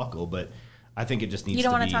insurance debacle, but I think it just needs to be. You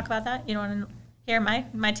don't want to talk about that? You don't want to hear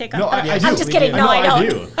my take on No, that? I do. I'm just kidding. No, I don't.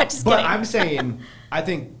 do. I'm just but kidding. I'm saying, I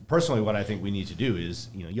think personally, what I think we need to do is,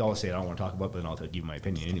 you always say I don't want to talk about, it, but then I'll give my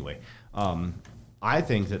opinion anyway. I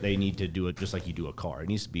think that they need to do it just like you do a car. It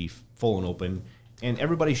needs to be full and open, and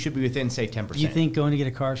everybody should be within, say, 10%. You think going to get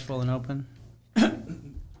a car is full and open?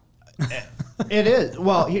 It is.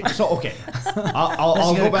 Well, okay.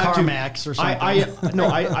 I'll go go back to CarMax or something.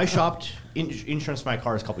 I shopped insurance for my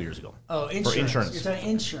cars a couple years ago. Oh, insurance. For insurance. You're talking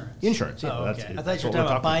insurance. Insurance. Yeah, Oh, that's okay. it. I thought That's you were what we're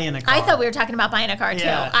talking about buying a car. I thought we were talking about buying a car too.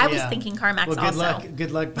 Yeah, I was yeah. thinking CarMax well, also.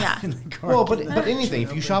 Good luck Yeah. buying the car. Well, but anything,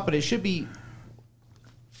 if you shop it should be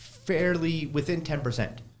fairly within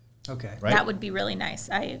 10%. Okay. Right? That would be really nice.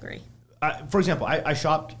 I agree. For example, I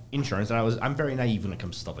shopped insurance, and I'm very naive when it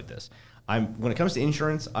comes to stuff like this. When it comes to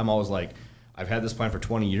insurance, I'm always like, I've had this plan for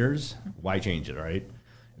 20 years. Why change it, right?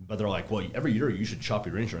 But they're like, well, every year you should shop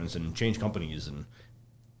your insurance and change companies, and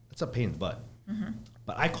it's a pain in the butt.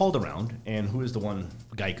 But I called around, and who is the one?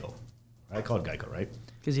 Geico. I called Geico, right?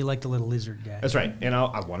 Because you like the little lizard guy. That's right. And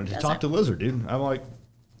I wanted to Does talk it? to Lizard, dude. I'm like,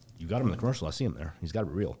 you got him in the commercial. I see him there. He's got to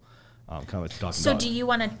be real. Kind of like talking So about do you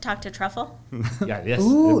want to talk to Truffle? Yeah, yes.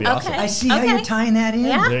 Ooh, it'd be awesome. okay. I see how you're Okay. tying that in.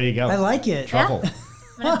 Yeah. There you go. I like it. Truffle.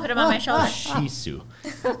 I'm going to put him on my shoulder. Shisu.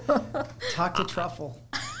 Talk to Truffle.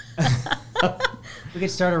 We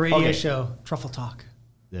could start a radio Okay. show, Truffle Talk.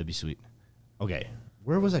 That'd be sweet. Okay,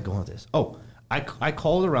 where was I going with this? Oh, I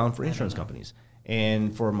called around for insurance companies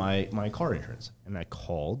and for my car insurance, and I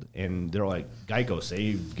called, and they're like,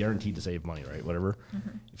 Geico, guaranteed to save money, right? Whatever,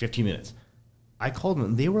 15 minutes. I called them,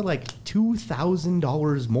 and they were like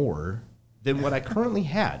 $2,000 more than what I currently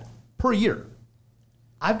had per year.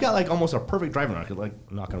 I've got like almost a perfect driving record. Like,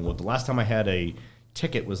 knock on wood, the last time I had a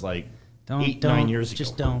ticket was like 9 years ago.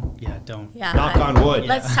 Just don't. Yeah, don't. Yeah. Knock on wood.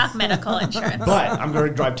 Let's talk medical insurance. But I'm going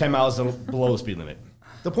to drive 10 miles below the speed limit.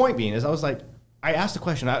 The point being is, I was like, I asked the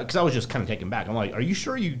question because I was just kind of taken back. I'm like, are you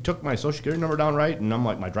sure you took my social security number down right? And I'm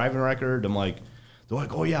like, my driving record. I'm like, they're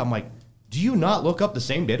like, oh yeah. I'm like, do you not look up the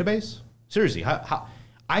same database? Seriously, how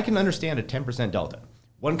I can understand a 10% delta.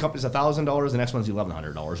 One company's $1,000, the next one's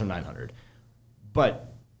 $1,100 or $900.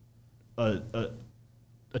 But a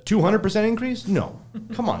 200% increase? No.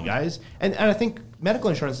 Come on, guys. And I think medical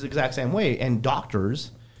insurance is the exact same way, and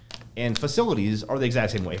doctors and facilities are the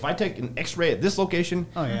exact same way. If I take an X-ray at this location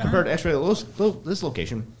compared to X-ray at this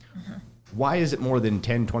location, why is it more than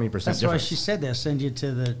 10, 20% That's difference? why she said they'll send you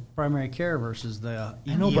to the primary care versus the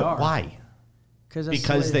I know, but why?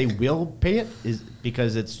 Because they will pay it? Is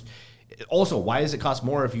because it's also, why does it cost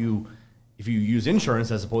more if you use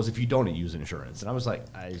insurance as opposed if you don't use insurance? And I was like,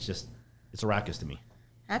 it's a ruckus to me.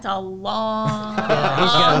 That's a long,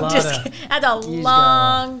 got a lot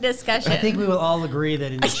long discussion. I think we will all agree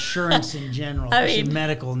that insurance in general, I especially mean-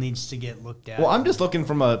 medical, needs to get looked at. Well, I'm just looking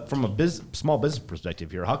from a small business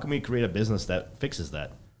perspective here. How can we create a business that fixes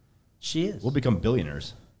that? She is. We'll become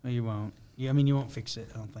billionaires. No, you won't. I mean, you won't fix it.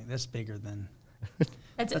 I don't think that's bigger than.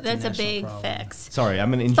 That's a national big problem. fix. Sorry,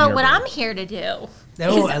 I'm an engineer. But what brain. I'm here to do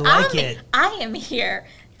Oh, is I like it. I am here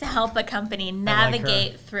to help a company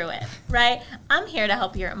navigate through it, right? I'm here to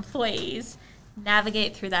help your employees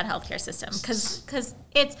navigate through that healthcare system because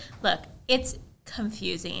it's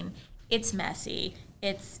confusing, it's messy,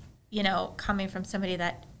 it's coming from somebody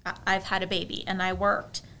that I've had a baby and I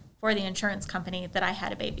worked for the insurance company that I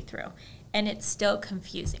had a baby through, and it's still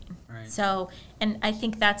confusing. Right. So, and I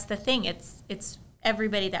think that's the thing. It's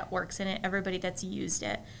everybody that works in it, everybody that's used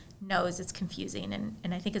it knows it's confusing.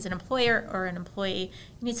 And I think as an employer or an employee,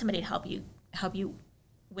 you need somebody to help you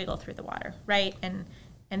wiggle through the water, right? And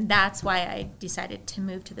that's why I decided to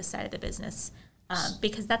move to this side of the business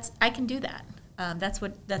because I can do that. That's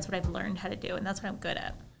what I've learned how to do, and that's what I'm good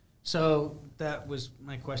at. So that was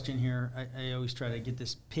my question here. I always try to get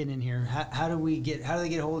this pin in here. How do they get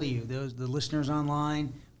a hold of you? The listeners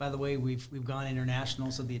online. By the way, we've gone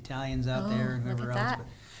international, so the Italians out there and Look whoever at else. that. But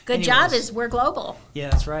Good job anyways, is we're global. Yeah,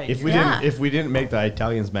 that's right. If we Yeah. didn't make the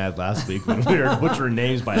Italians mad last week when we were butchering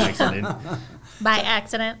names by accident. By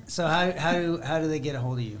accident. So how do they get a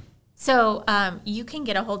hold of you? So you can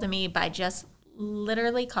get a hold of me by just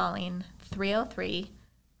literally calling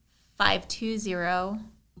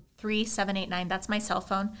 303-520-3789. That's my cell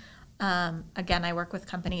phone. Again, I work with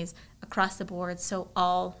companies across the board, so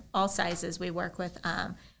all sizes we work with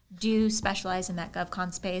do specialize in that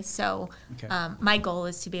GovCon space. So Okay. my goal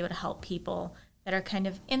is to be able to help people that are kind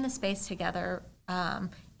of in the space together and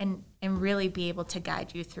really be able to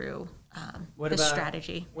guide you through the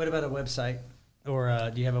strategy. What about a website?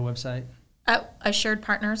 Or do you have a website?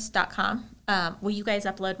 Assuredpartners.com. Will you guys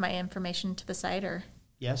upload my information to the site, or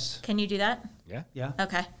Yes. can you do that? Yeah. Yeah.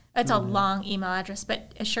 Okay. It's a long email address,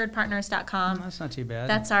 but assuredpartners.com. That's not too bad.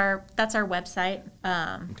 That's our website.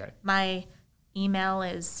 Okay. My email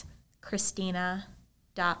is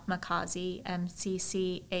Christina.mccausey,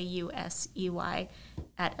 MCCAUSEY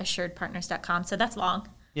 @assuredpartners.com. So that's long.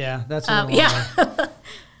 yeah. That's a little Yeah.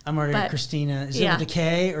 I'm already But- Christina. Is yeah. it with a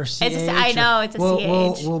K or CH? I know, it's a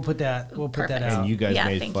we'll, CH. We'll put that. We'll put that Perfect. out. And you guys Yeah,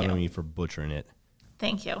 made thank fun you. of me for butchering it.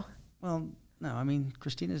 Thank you. Well, no, I mean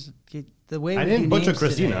Christina's the way I we didn't do butcher names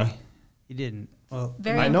Christina. today- You didn't. Well,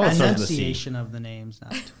 Very I know it starts with a C. enunciation of the names,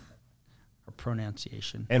 not or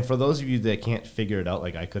pronunciation. And for those of you that can't figure it out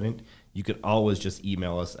like I couldn't, you could always just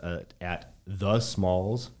email us at the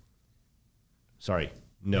Smalls. Sorry,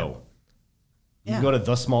 no. You can go to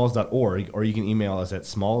thesmalls.org, or you can email us at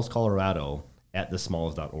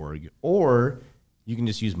smallscolorado@thesmalls.org, or you can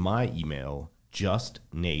just use my email,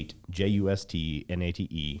 justnate,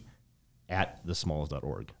 JUSTNATE,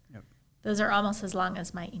 @thesmalls.org. Those are almost as long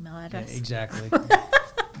as my email Yeah, address. exactly.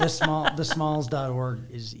 thesmalls.org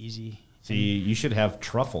is easy. See, you should have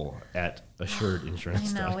truffle at Assured I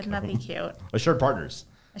Insurance. know, wouldn't that be cute? Assured Partners.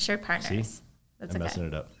 Assured Partners. See? That's I'm okay. messing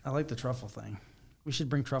it up. I like the truffle thing. We should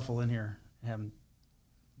bring truffle in here and have him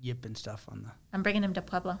yip and stuff on the. I'm bringing him to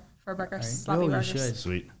Pueblo for burgers, Right. sloppy Oh, you burgers. should.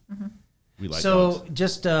 Sweet. We like So, those.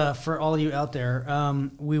 just for all you out there,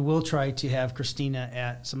 we will try to have Christina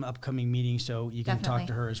at some upcoming meetings, so you can talk Definitely.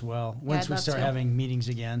 to her as well. Yeah, Once I'd we love start to. having meetings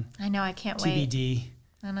again, I know, I can't wait. TBD.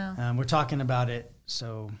 I know. We're talking about it,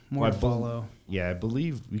 so more Well, to follow. Yeah, I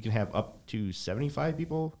believe we can have up to 75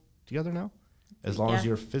 people together now, as long as Yeah.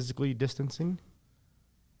 you're physically distancing.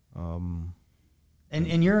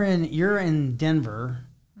 And you're in Denver,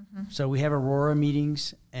 so we have Aurora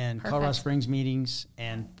meetings and Colorado Perfect. Springs meetings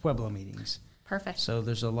and Pueblo meetings. Perfect. So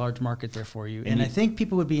there's a large market there for you. And I think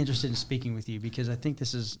people would be interested in speaking with you because I think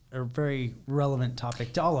this is a very relevant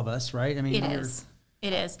topic to all of us, right? I mean, It is.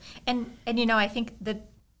 It is. And you know, I think the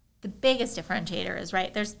biggest differentiator is,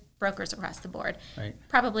 right, there's brokers across the board. Right.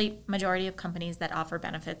 Probably majority of companies that offer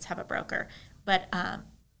benefits have a broker. But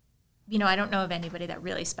you know, I don't know of anybody that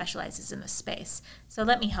really specializes in this space. So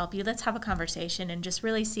let me help you. Let's have a conversation and just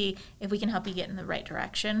really see if we can help you get in the right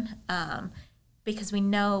direction. Because we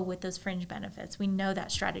know with those fringe benefits, we know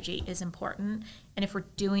that strategy is important. And if we're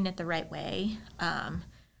doing it the right way,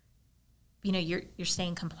 you know, you're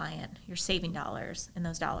staying compliant, you're saving dollars, and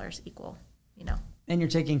those dollars equal, you know, And you're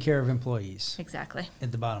taking care of employees exactly.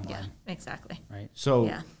 at the bottom Yeah, line, exactly. right? So,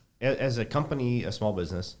 Yeah. as a company, a small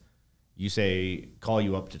business, you say call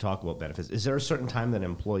you up to talk about benefits. Is there a certain time that an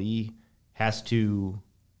employee has to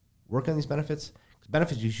work on these benefits? 'Cause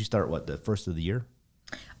benefits usually start the first of the year.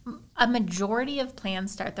 A majority of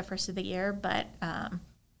plans start the first of the year, but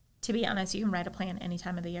to be honest, you can write a plan any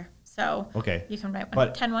time of the year. So Okay. you can write one,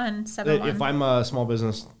 But 10-1, 7-1. If I'm a small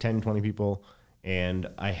business, 10, 20 people, and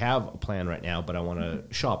I have a plan right now, but I want to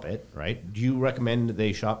shop it, right? Do you recommend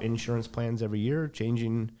they shop insurance plans every year,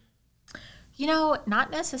 changing? You know,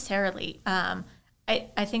 not necessarily.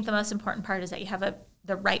 I think the most important part is that you have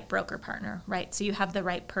the right broker partner, right? So you have the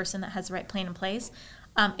right person that has the right plan in place.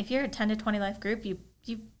 If you're a 10 to 20 life group,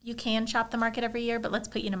 you can shop the market every year, but let's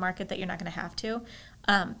put you in a market that you're not going to have to.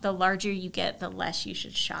 The larger you get, the less you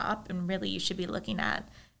should shop, and really you should be looking at,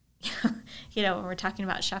 you know, when we're talking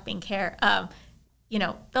about shopping care, you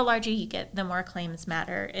know, the larger you get, the more claims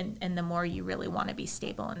matter, and the more you really want to be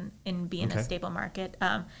stable and be in a stable market.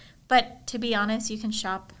 But to be honest, you can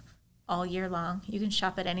shop all year long. You can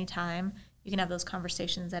shop at any time. You can have those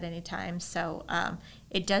conversations at any time. So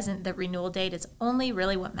it doesn't, the renewal date is only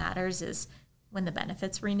really what matters is when the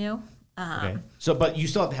benefits renew. Okay. So, but you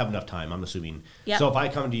still have to have enough time, I'm assuming. Yep. So if I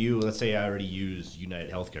come to you, let's say I already use United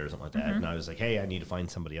Healthcare or something like that, and I was like, hey, I need to find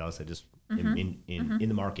somebody else. I just in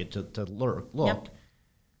the market to look. Yep.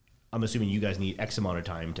 I'm assuming you guys need X amount of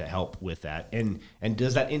time to help with that. And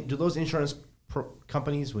does that do those insurance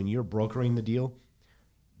companies, when you're brokering the deal,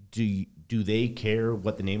 do they care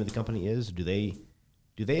what the name of the company is? Do they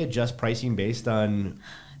adjust pricing based on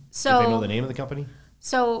if they know the name of the company?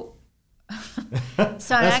 So I'm That's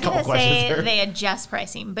a not couple going to questions say there. they adjust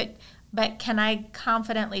pricing, but can I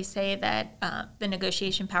confidently say that the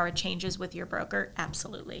negotiation power changes with your broker?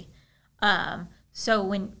 Absolutely. So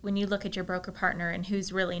when you look at your broker partner and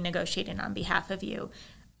who's really negotiating on behalf of you,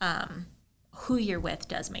 who you're with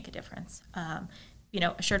does make a difference. You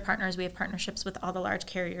know, Assured Partners, we have partnerships with all the large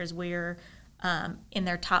carriers. We're in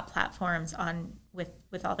their top platforms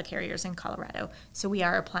with all the carriers in Colorado. So we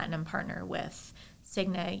are a platinum partner with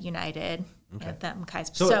Cigna, United, them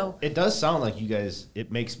Kaiser. So it does sound like you guys,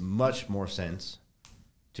 it makes much more sense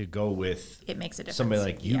to go with it makes a difference. somebody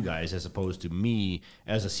like you Yeah. guys as opposed to me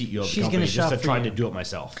as a CEO of the She's company gonna just shop to for try you. to do it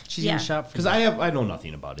myself. She's Yeah. going to shop for Because you. I know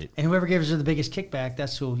nothing about it. And whoever gives her the biggest kickback,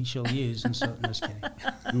 that's who she'll use. And so, I'm just kidding.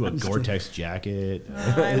 Ooh, a Gore-Tex jacket,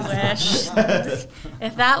 Oh, I wish.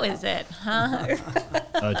 If that was it, huh?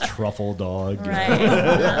 a truffle dog.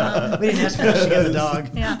 Right. We didn't ask her if she got the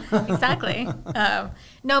dog. Yeah, exactly.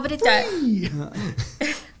 No, but it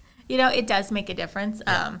does. it does make a difference.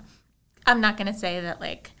 I'm not going to say that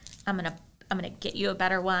like I'm gonna get you a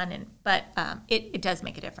better one, but it does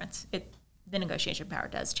make a difference. The negotiation power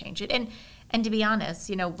does change it, and to be honest,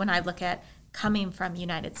 when I look at coming from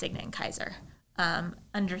United, Cigna, and Kaiser,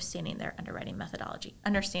 understanding their underwriting methodology,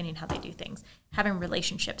 understanding how they do things, having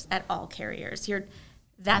relationships at all carriers,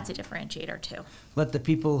 that's a differentiator too. Let the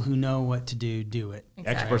people who know what to do it. Exactly.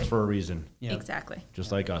 Experts for a reason. Yep. Exactly.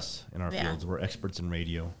 Just like us in our Yeah. fields. We're experts in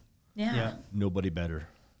radio. Yeah. Yeah. Nobody better.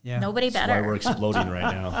 Yeah. Nobody That's better. why we're exploding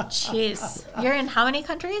right now. Jeez, you're in how many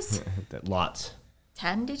countries? Lots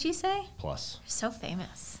 10, did you say? plus. You're so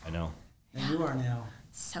famous. I know. And you are now.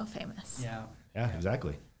 So famous. Yeah. Yeah,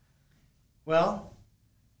 exactly. Well,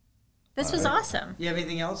 This was awesome. you have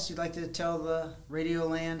anything else you'd like to tell the radio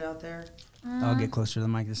land out there? I'll get closer to the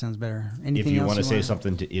mic. That sounds better. Anything If you else want to say wanna-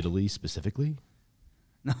 something to Italy specifically,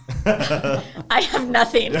 I have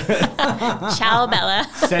nothing. Ciao, Bella.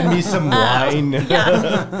 send me some wine.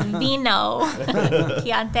 Yeah. Vino.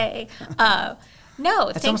 Chianti. No,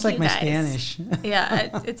 That's thank almost like you my guys. Spanish.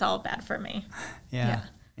 Yeah, it's all bad for me. Yeah.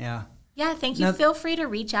 Yeah. Yeah, thank you. Now- Feel free to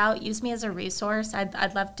reach out. Use me as a resource.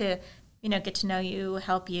 I'd love to, get to know you,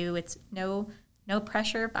 help you. It's no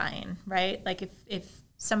pressure buying, right? Like if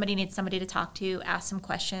somebody needs somebody to talk to, ask some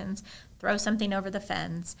questions, throw something over the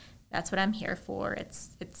fence. That's what I'm here for. It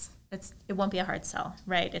won't be a hard sell,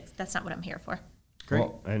 right? That's not what I'm here for. Great.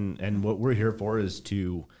 Well, and what we're here for is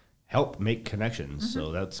to help make connections.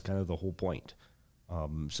 So that's kind of the whole point.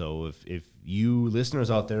 So if you listeners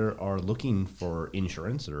out there are looking for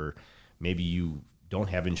insurance, or maybe you don't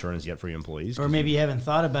have insurance yet for your employees, Or maybe you haven't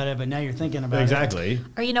thought about it, but now you're thinking about it. exactly.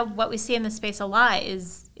 Or what we see in the space a lot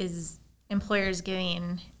is employers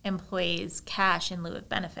giving employees cash in lieu of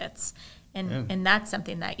benefits. And that's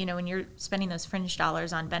something that, when you're spending those fringe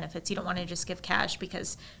dollars on benefits, you don't want to just give cash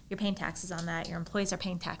because you're paying taxes on that. Your employees are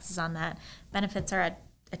paying taxes on that. Benefits are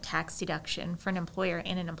a tax deduction for an employer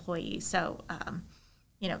and an employee. So,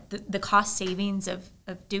 the cost savings of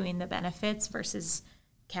doing the benefits versus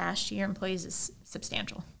cash to your employees is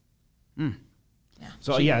substantial.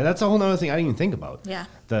 So yeah, that's a whole nother thing I didn't even think about. Yeah.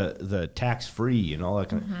 The tax free and all that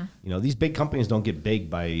kind of, these big companies don't get big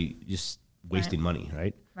by just wasting money,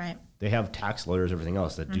 right? Right. They have tax lawyers, everything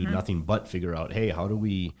else that do nothing but figure out, hey, how do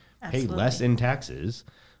we pay less Absolutely. in taxes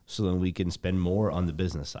so then we can spend more on the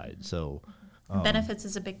business side? So, Benefits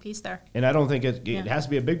is a big piece there. and I don't think it has to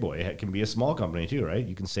be a big boy. It can be a small company too, right?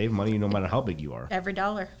 You can save money no matter how big you are. Every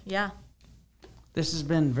dollar. Yeah. This has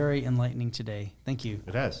been very enlightening today. Thank you.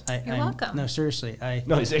 It has. You're welcome. No, seriously.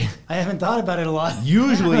 No, you see, I haven't thought about it a lot.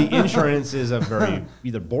 usually insurance is a very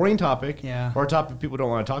either boring topic Yeah. or a topic people don't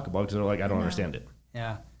want to talk about because they're like, I don't understand it.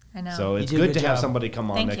 Yeah. I know. So it's do a good good to have job. somebody come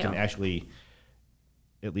on Thank that you. can actually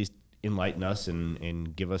at least enlighten us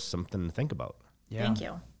and give us something to think about. Yeah. Thank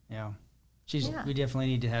you. Yeah. Yeah. We definitely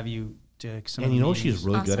need to have you to some And of you the know what she's meetings.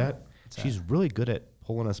 really good Awesome. at? She's really good at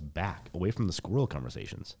pulling us back away from the squirrel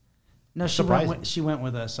conversations. No, surprising. she went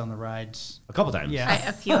with us on the rides. A couple times. Yeah.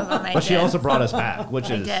 A few of them I But did. she also brought us back,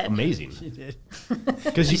 which I is did. amazing. She did.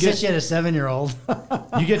 Because She you said she get had a 7-year-old.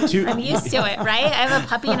 you get two I'm used to it, right? I have a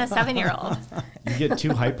puppy and a 7-year-old. you get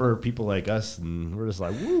two hyper people like us, and we're just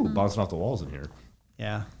like woo, Mm. bouncing off the walls in here.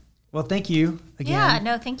 Yeah. Well, thank you again. Yeah,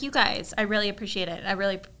 no, thank you guys. I really appreciate it. I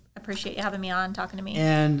really appreciate you having me on, talking to me.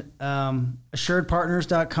 And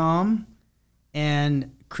assuredpartners.com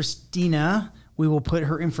and Christina, we will put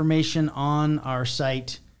her information on our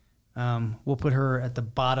site. We'll put her at the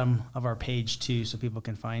bottom of our page too, so people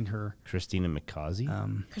can find her. Christina McCausey.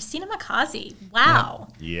 Christina McCausey. Wow.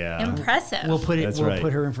 yeah. Impressive. We'll put it. That's We'll right.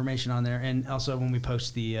 put her information on there, and also when we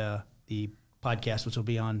post the podcast, which will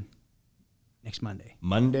be on next Monday.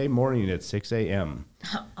 Monday morning at 6 a.m.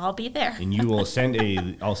 I'll be there. and you will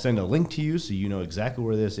I'll send a link to you so you know exactly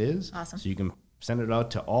where this is. Awesome. So you can send it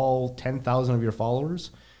out to all 10,000 of your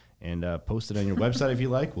followers and post it on your website if you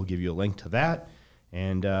like. We'll give you a link to that.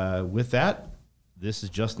 And with that, this is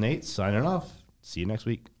Just Nate signing off. See you next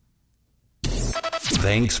week.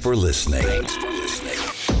 Thanks for listening.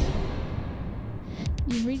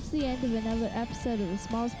 You've reached the end of another episode of the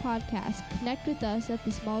Smalls Podcast. Connect with us at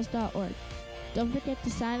thesmalls.org. Don't forget to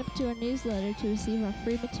sign up to our newsletter to receive our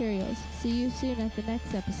free materials. See you soon at the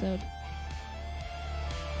next episode.